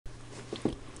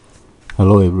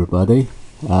Hello everybody.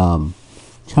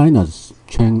 China's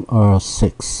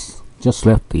Chang'e-6 just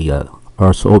left the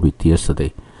Earth's orbit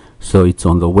yesterday, so it's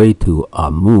on the way to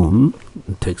our moon.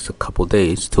 It takes a couple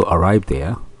days to arrive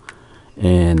there,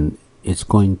 and it's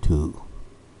going to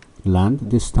land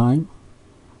this time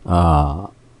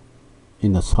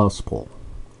in the South Pole.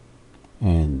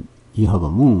 And you have a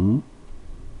moon.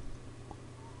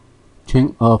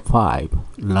 Chang'e-5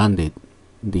 landed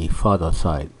the farther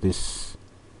side. This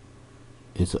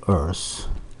is Earth,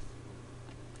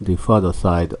 the farther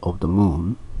side of the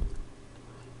moon,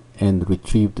 and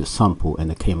retrieved the sample and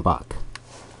it came back.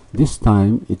 This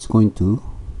time it's going to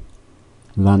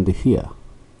land here.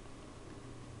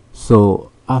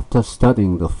 So after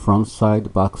studying the front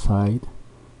side, back side,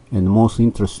 and the most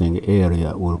interesting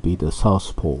area will be the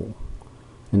South Pole.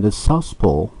 And the South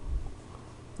Pole,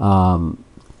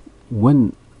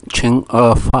 when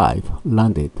Chang'e-5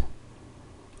 landed,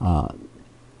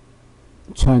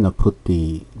 China put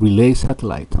the relay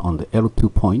satellite on the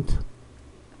L2 point,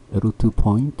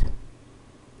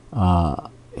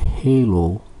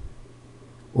 halo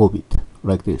orbit,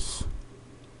 like this.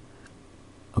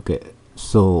 Okay,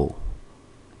 so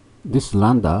this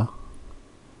lander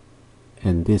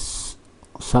and this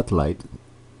satellite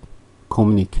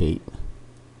communicate.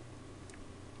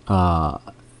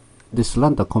 This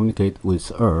lander communicate with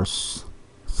Earth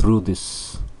through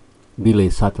this relay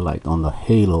satellite on the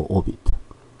halo orbit.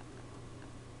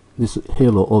 This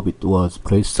halo orbit was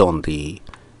placed on the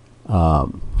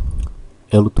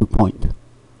L2 point.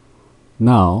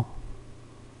 Now,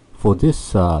 for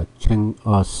this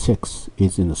Chang'e-6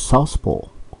 is in the South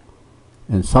Pole,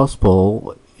 and South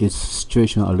Pole is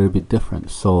situation a little bit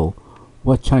different. So,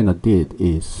 what China did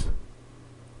is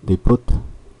they put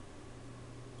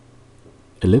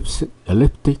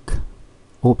elliptic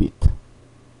orbit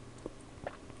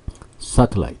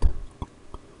satellite.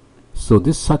 So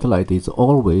this satellite is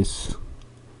always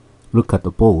look at the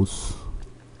both.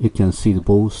 You can see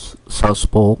both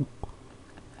South Pole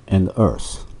and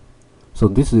Earth. So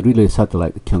this relay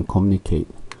satellite can communicate.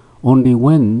 Only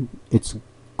when it's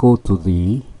go to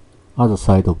the other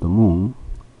side of the moon,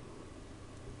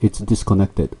 it's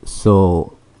disconnected.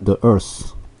 So the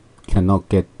Earth cannot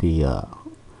get the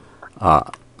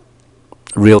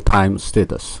real-time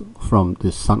status from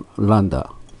this sun lander.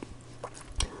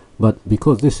 But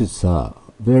because this is a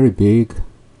very big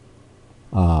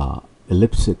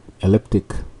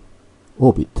elliptic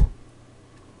orbit,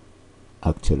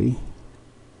 actually,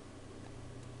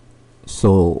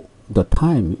 so the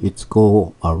time it's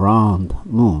go around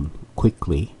moon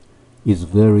quickly is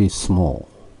very small.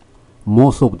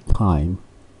 Most of the time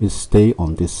it stay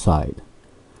on this side.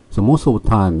 So most of the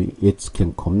time it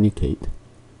can communicate.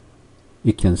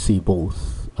 You can see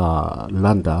both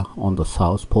lander on the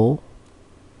South Pole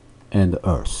and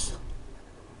Earth.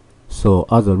 So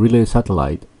as a relay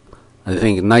satellite, I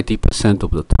think 90%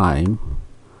 of the time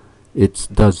it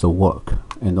does the work,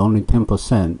 and only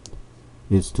 10%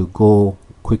 is to go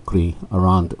quickly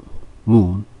around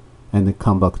moon and then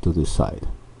come back to this side.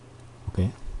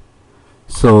 Okay,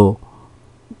 so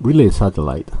relay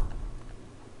satellite,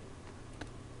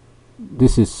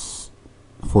 this is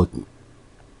for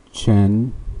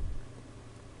Chang'e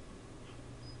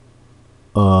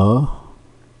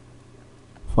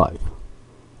 5,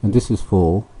 and this is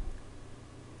for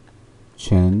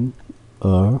Chang'e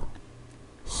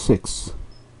 6.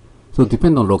 So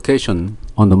depending on location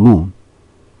on the moon,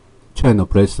 China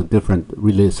placed a different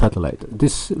relay satellite.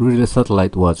 This relay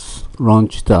satellite was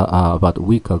launched about a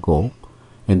week ago,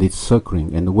 and it's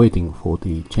circling and waiting for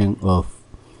the Chang'e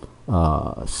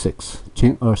 6.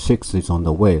 Chang'e 6 is on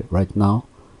the way right now.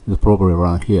 It's probably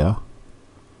around here,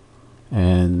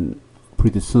 and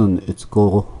pretty soon it's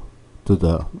go to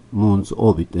the moon's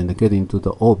orbit, and get into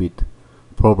the orbit,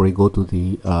 probably go to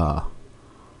the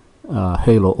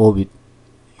halo orbit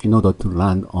in order to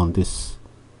land on this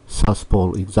South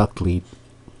Pole, exactly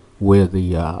where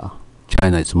the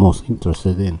China is most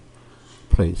interested in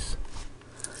place.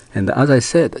 And as I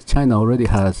said, China already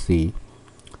has the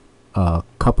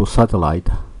couple satellite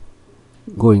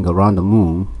going around the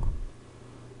moon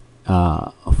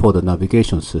for the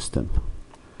navigation system,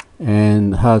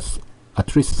 and has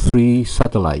at least 3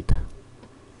 satellites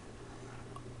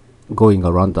going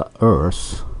around the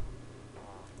Earth,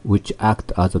 which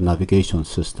act as a navigation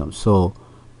system. So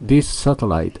this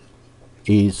satellite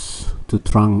is to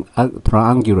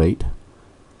triangulate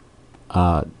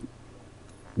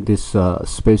this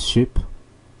spaceship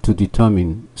to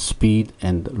determine speed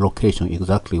and location,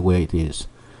 exactly where it is.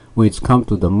 When it's come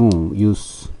to the moon,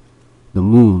 use the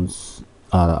moon's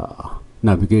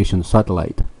navigation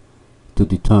satellite to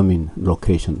determine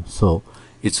location. So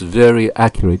It's very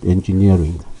accurate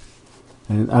engineering,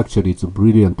 and actually it's a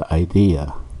brilliant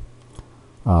idea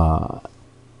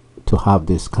to have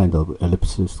this kind of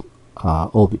ellipsis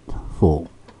orbit for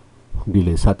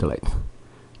relay satellite.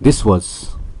 This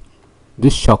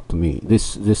shocked me.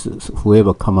 This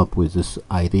whoever come up with this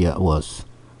idea was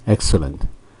excellent,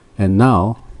 and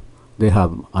now they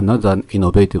have another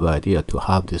innovative idea to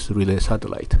have this relay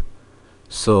satellite.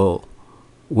 So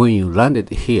when you land it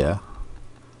here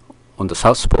on the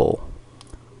South Pole,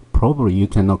 probably you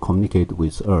cannot communicate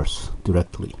with Earth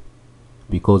directly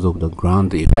because of the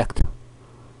ground effect.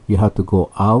 You have to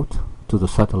go out to the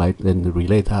satellite and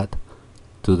relay that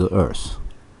to the Earth,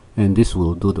 and this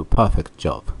will do the perfect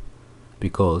job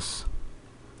because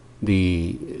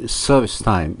the service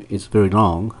time is very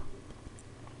long.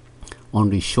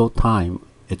 Only short time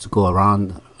it's go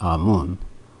around moon.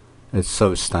 It's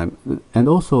service time, and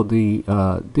also the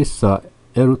this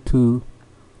L2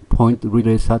 point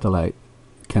relay satellite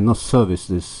cannot service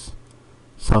this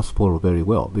South Pole very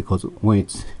well because when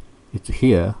it's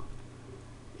here,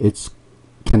 it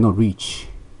cannot reach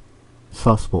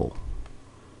South Pole.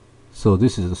 So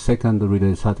this is the second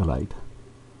relay satellite.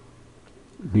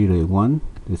 Relay 1,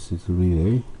 this is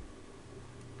relay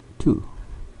 2.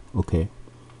 Okay.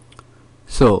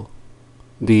 So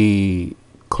the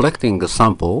collecting the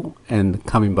sample and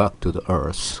coming back to the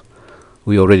Earth,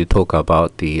 we already talked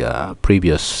about the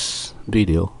previous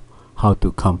video, how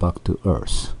to come back to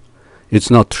Earth. It's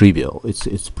not trivial,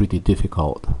 it's pretty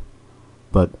difficult,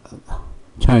 but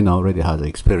China already has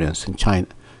experience in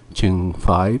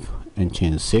Chang'e-5 and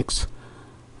Chang'e-6.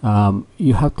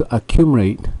 You have to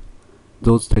accumulate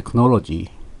those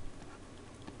technology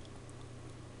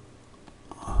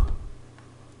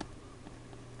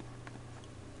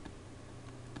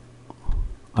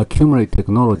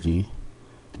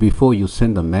before you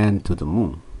send a man to the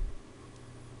moon.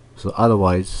 So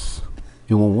otherwise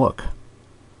it won't work.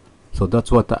 So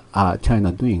that's what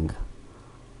China doing.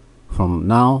 From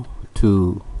now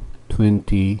to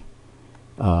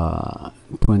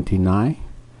 2029,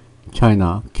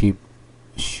 China keep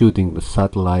shooting the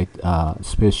satellite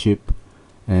spaceship,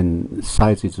 and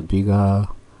size is bigger,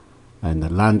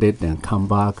 and land it and come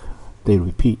back. They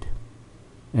repeat,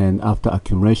 and after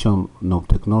accumulation of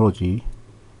technology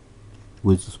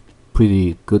with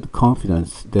pretty good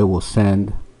confidence, they will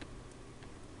send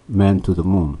men to the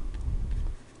moon.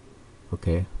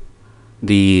 Okay,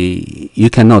 you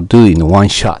cannot do in one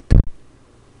shot.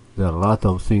 There are a lot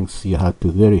of things you have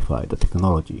to verify the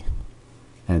technology,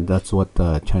 and that's what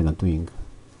China doing.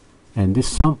 And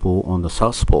this sample on the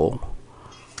South Pole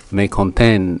may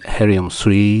contain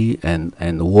helium-3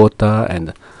 and water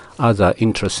and other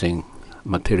interesting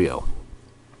material.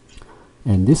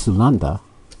 And this lander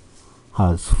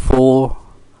has 4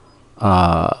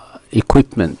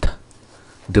 equipment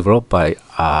developed by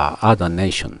other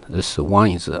nations. This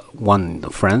one is one in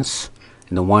France,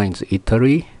 and the one is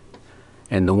Italy,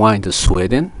 and the one is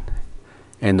Sweden,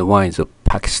 and the one is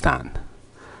Pakistan.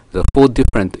 The 4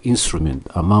 different instruments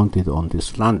are mounted on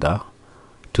this lander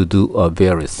to do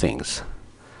various things.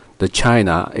 The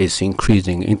China is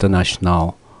increasing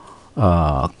international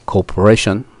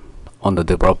cooperation on the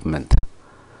development,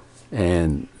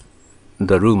 and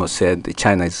the rumor said that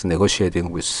China is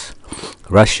negotiating with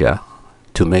Russia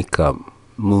to make a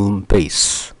moon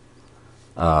base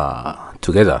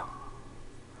together.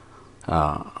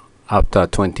 After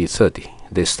 2030,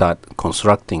 they start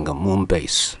constructing a moon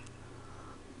base.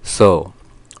 So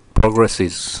progress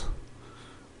is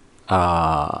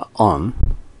on,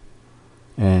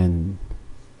 and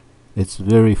it's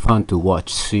very fun to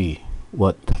watch, see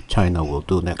what China will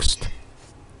do next.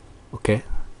 Okay,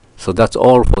 so that's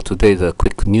all for today. The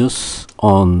quick news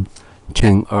on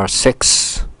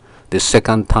Chang'e-6, the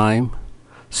second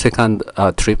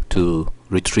trip to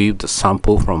retrieve the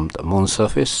sample from the moon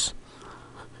surface,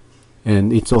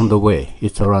 and it's on the way.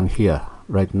 It's around here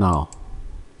right now,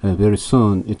 and very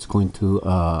soon it's going to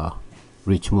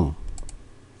reach moon.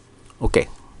 Okay,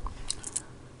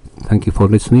 thank you for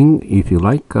listening. If you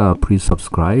like, please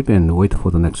subscribe and wait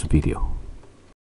for the next video.